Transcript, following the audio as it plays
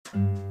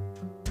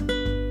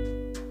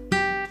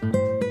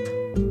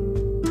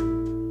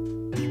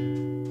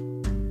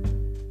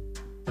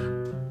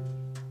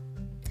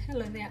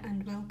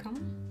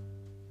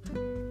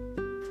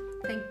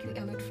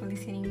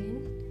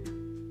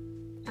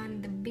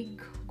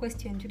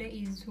question today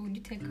is, would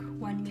you take $1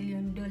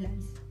 million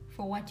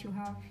for what you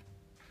have?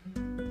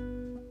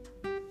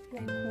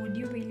 Like, would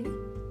you really?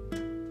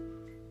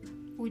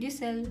 Would you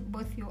sell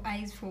both your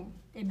eyes for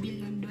 $1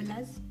 billion?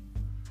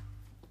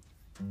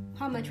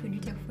 How much would you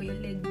take for your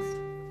legs?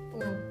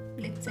 Or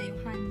let's say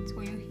your hands,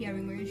 or your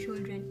hearing, or your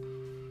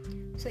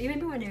children? So you may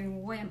be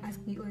wondering why I'm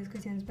asking you all these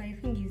questions, but the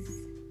thing is,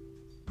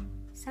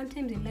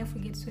 sometimes in life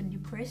we get so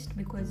depressed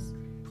because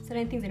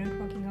certain things are not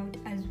working out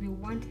as we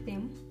want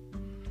them,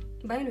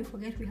 but then we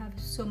forget we have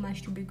so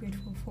much to be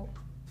grateful for.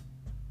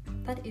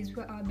 That is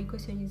where our big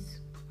question is.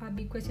 Our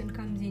big question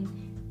comes in.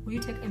 Will you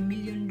take $1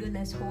 million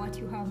for what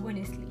you have,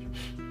 honestly?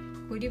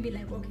 Would you be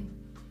like, okay,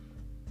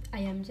 I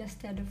am just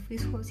tired of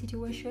this whole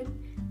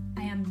situation,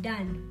 I am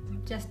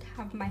done, just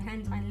have my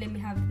hands and let me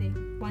have the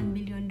 $1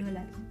 billion,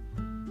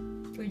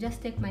 or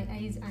just take my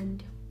eyes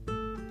and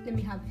let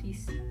me have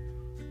this?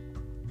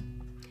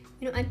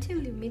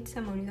 Until you meet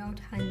someone without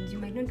hands, you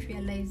might not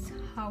realize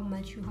how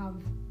much you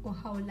have or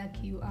how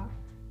lucky you are.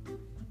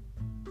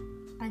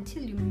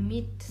 Until you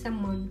meet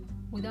someone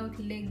without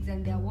legs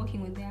and they are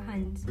walking with their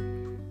hands,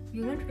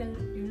 you'll not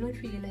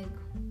really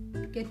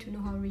like get to know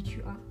how rich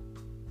you are.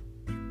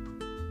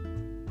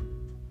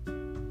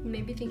 You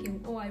may be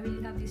thinking, oh, I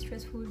really have this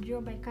stressful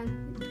job, I can't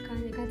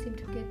seem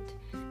to get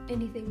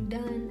anything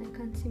done, I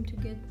can't seem to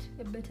get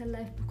a better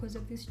life because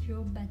of this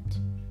job, but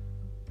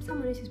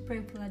someone else is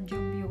praying for that job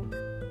you're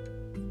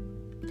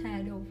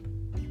tired of.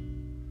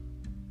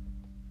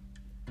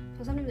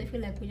 So sometimes I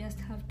feel like we just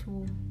have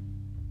to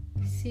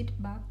sit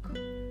back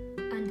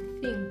and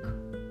think.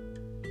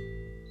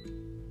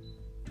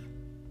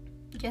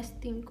 Just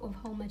think of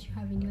how much you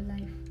have in your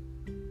life.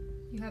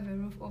 You have a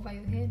roof over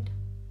your head,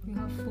 you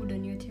have food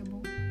on your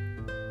table,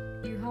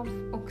 you have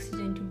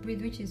oxygen to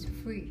breathe, which is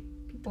free.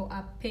 People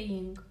are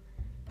paying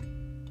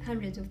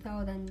hundreds of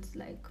thousands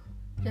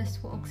just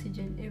for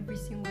oxygen every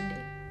single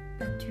day,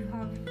 but you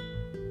have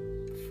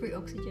free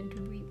oxygen to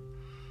breathe,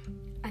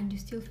 and you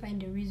still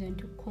find a reason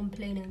to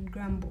complain and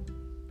grumble.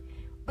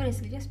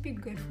 Honestly, just be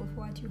grateful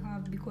for what you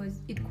have,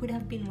 because it could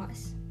have been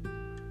worse.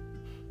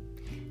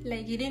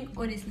 You didn't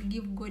honestly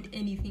give God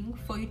anything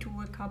for you to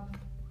wake up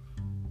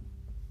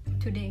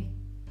today.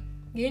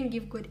 You didn't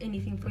give God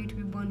anything for you to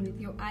be born with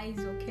your eyes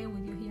okay,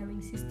 with your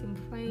hearing system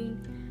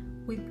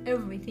fine, with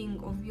everything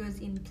of yours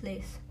in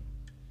place,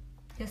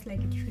 just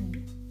like it should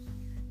be.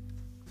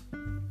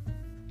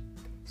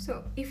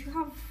 So if you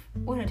have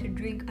water to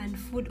drink and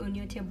food on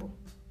your table,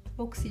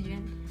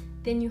 oxygen,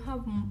 then you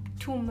have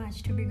too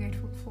much to be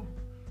grateful for,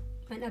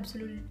 and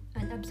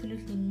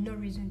absolutely no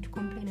reason to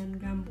complain and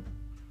grumble.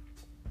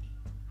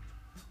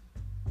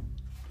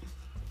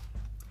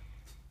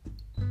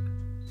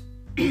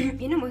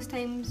 Most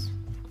times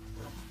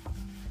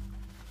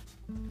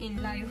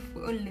in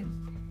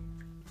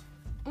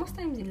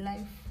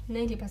life,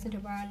 90%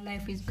 of our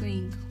life is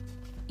going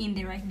in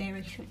the right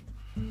direction,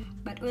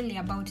 but only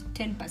about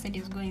 10%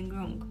 is going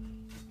wrong.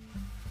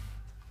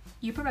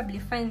 You probably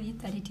find it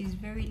that it is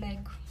very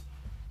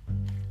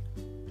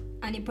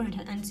unimportant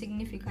and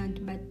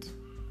insignificant, but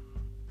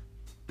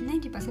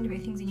 90% of the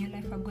things in your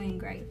life are going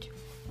right,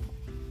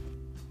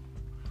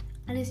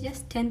 and it's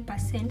just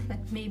 10%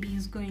 that maybe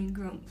is going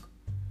wrong.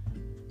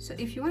 So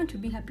if you want to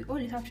be happy, all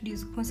you have to do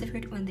is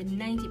concentrate on the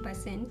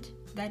 90%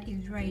 that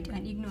is right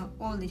and ignore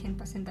all the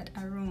 10% that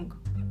are wrong.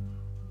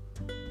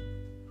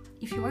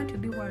 If you want to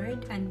be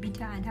worried and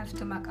bitter and have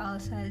stomach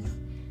ulcers,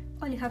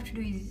 all you have to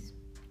do is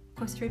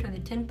concentrate on the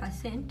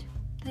 10%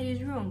 that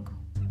is wrong,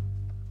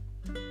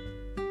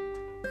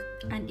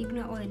 and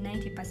ignore all the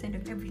 90%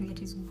 of everything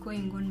that is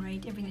going on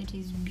right, everything that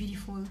is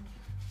beautiful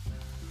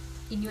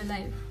in your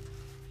life.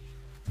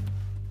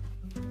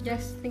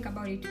 Just think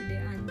about it today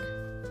and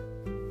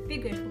be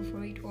grateful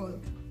for it all,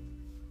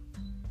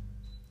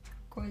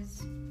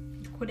 because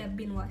it could have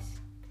been worse.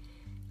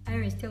 I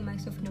always tell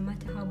myself, no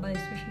matter how bad the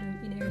situation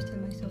I'm in, I always tell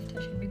myself that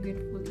I should be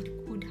grateful.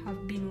 It could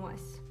have been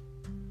worse,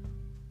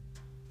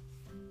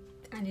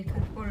 and it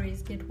can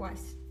always get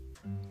worse.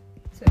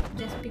 So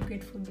just be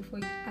grateful before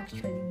it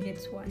actually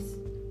gets worse.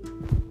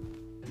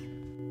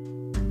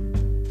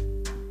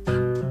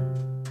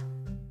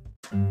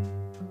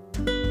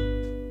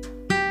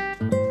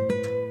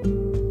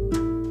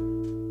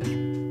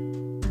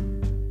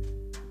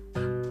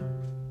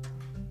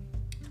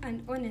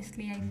 And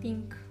honestly, I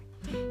think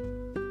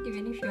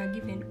even if you are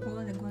given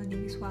all the gold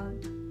in this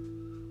world,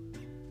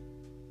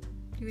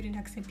 you wouldn't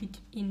accept it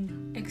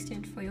in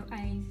exchange for your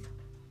eyes,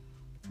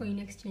 or in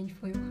exchange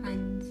for your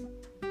hands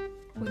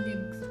or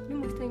legs.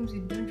 Most times we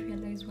don't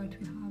realize what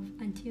we have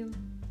until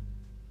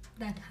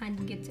that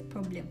hand gets a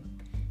problem.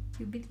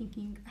 You'll be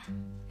thinking,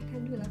 I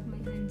can do without my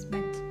hands,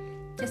 but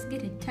just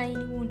get a tiny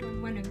wound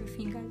on one of your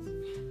fingers,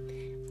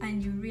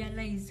 and you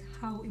realize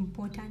how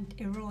important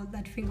a role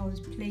that finger was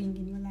playing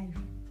in your life.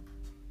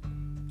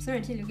 So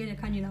until you get a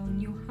cannula on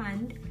your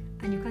hand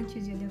and you can't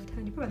use your left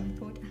hand, you probably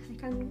thought, I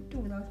can't do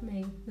without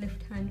my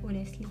left hand,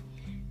 honestly.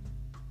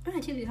 Not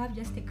until you have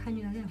just a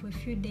cannula there for a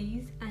few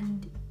days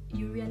and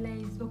you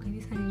realize, okay,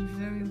 this hand is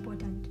very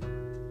important.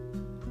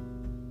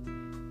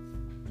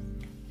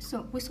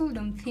 So we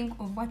seldom think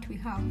of what we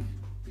have,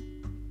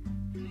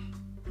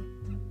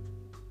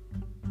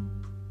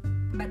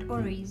 but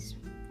always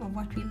of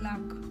what we lack.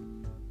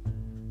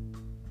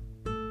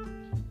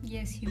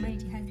 Yes,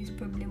 humanity has this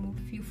problem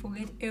of you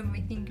forget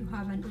everything you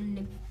have and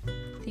only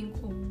think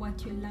of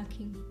what you're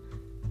lacking.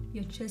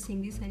 You're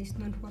chasing this and it's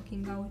not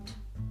working out.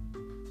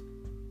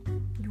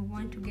 You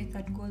want to get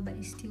that goal, but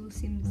it still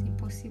seems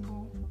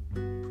impossible.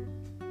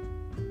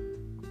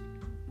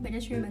 But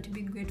just remember to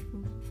be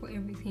grateful for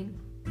everything.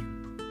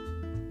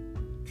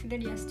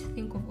 Shouldn't just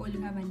think of all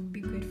you have and be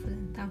grateful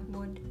and thank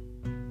God.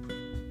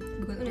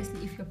 Because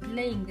honestly, if you're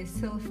playing the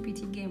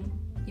self-pity game,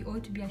 you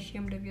ought to be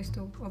ashamed of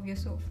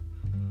yourself.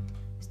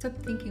 Stop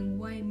thinking,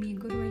 why me?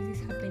 God, why is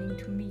this happening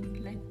to me?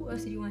 Like, who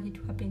else did you want it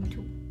to happen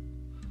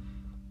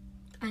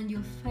to? And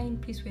you'll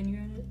find peace when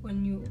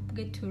you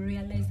get to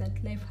realize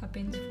that life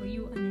happens for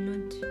you and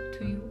not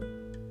to you.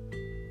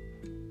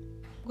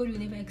 God will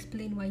never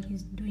explain why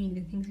He's doing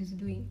the things He's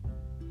doing.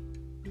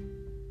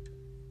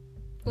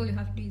 All you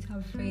have to do is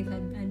have faith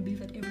and believe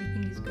that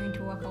everything is going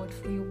to work out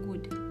for your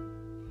good.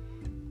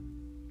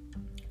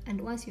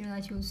 And once you know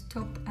that, you'll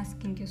stop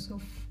asking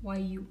yourself, why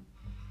you?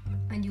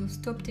 And you'll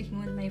stop taking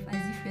on life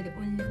as if you're the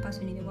only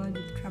person in the world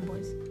with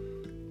troubles.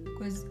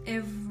 Because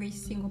every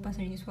single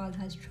person in this world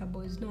has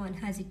troubles. No one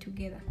has it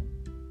together.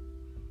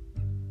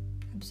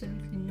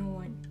 Absolutely no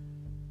one.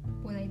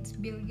 Whether it's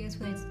Bill Gates,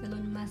 whether it's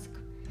Elon Musk,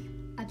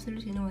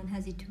 absolutely no one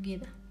has it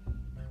together.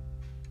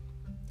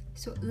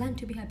 So learn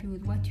to be happy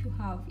with what you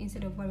have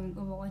instead of worrying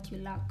over what you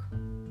lack.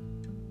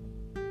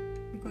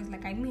 Because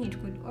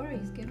it could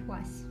always get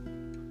worse.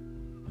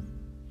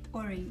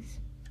 Always.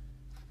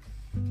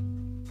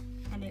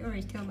 And I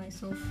always tell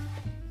myself,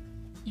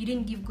 you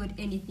didn't give God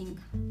anything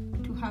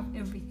to have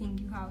everything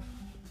you have.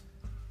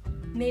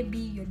 Maybe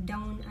you're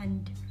down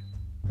and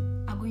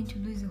are going to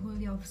lose the whole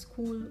year of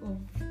school, of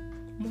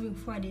moving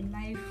forward in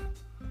life.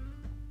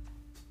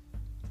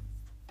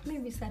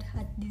 Maybe it's that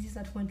heart disease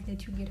that won't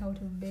let you get out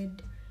of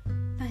bed.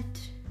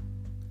 But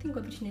think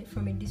of it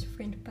from a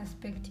different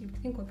perspective.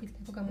 Think of it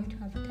like, I'm going to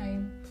have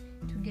time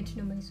to get to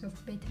know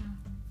myself better.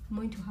 I'm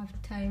going to have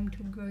time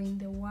to grow in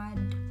the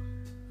Word.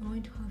 I'm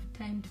going to have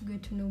time to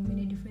get to know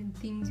many different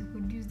things. You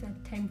could use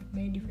that time for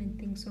many different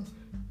things. So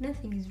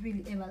nothing is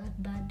really ever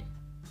that bad.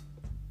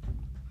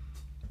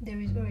 There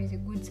is always a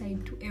good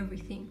side to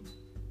everything.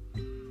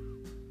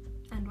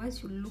 And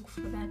once you look for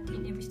that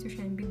in every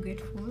situation and be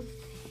grateful,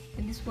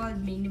 then this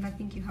world may never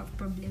think you have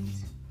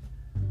problems.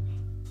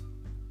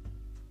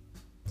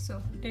 So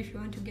if you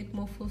want to get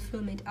more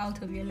fulfillment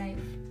out of your life,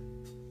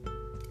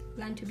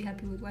 learn to be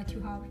happy with what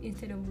you have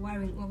instead of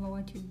worrying over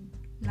what you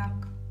lack.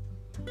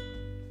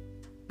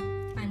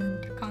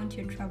 And count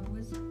your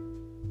troubles.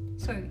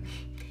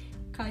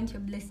 Count your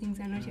blessings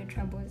and not your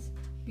troubles,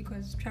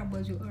 because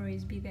troubles will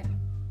always be there.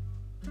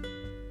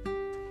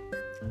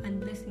 And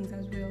blessings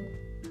as well.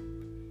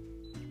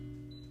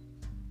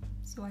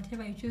 So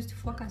whatever you choose to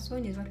focus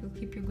on is what will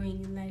keep you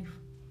going in life.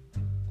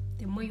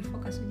 The more you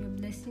focus on your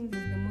blessings,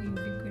 the more you'll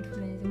be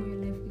grateful and the more your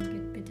life will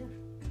get better.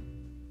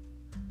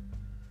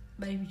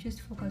 But if you choose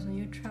to focus on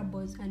your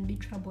troubles and be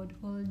troubled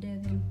all day,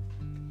 then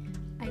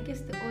I guess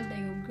the older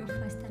you'll grow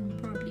faster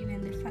and probably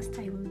even the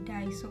faster you will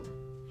die. So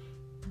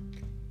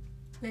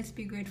let's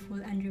be grateful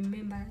and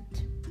remember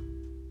that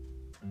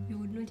you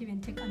would not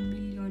even take $1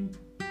 million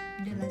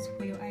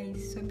for your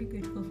eyes. So be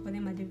grateful for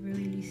them at the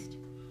very least.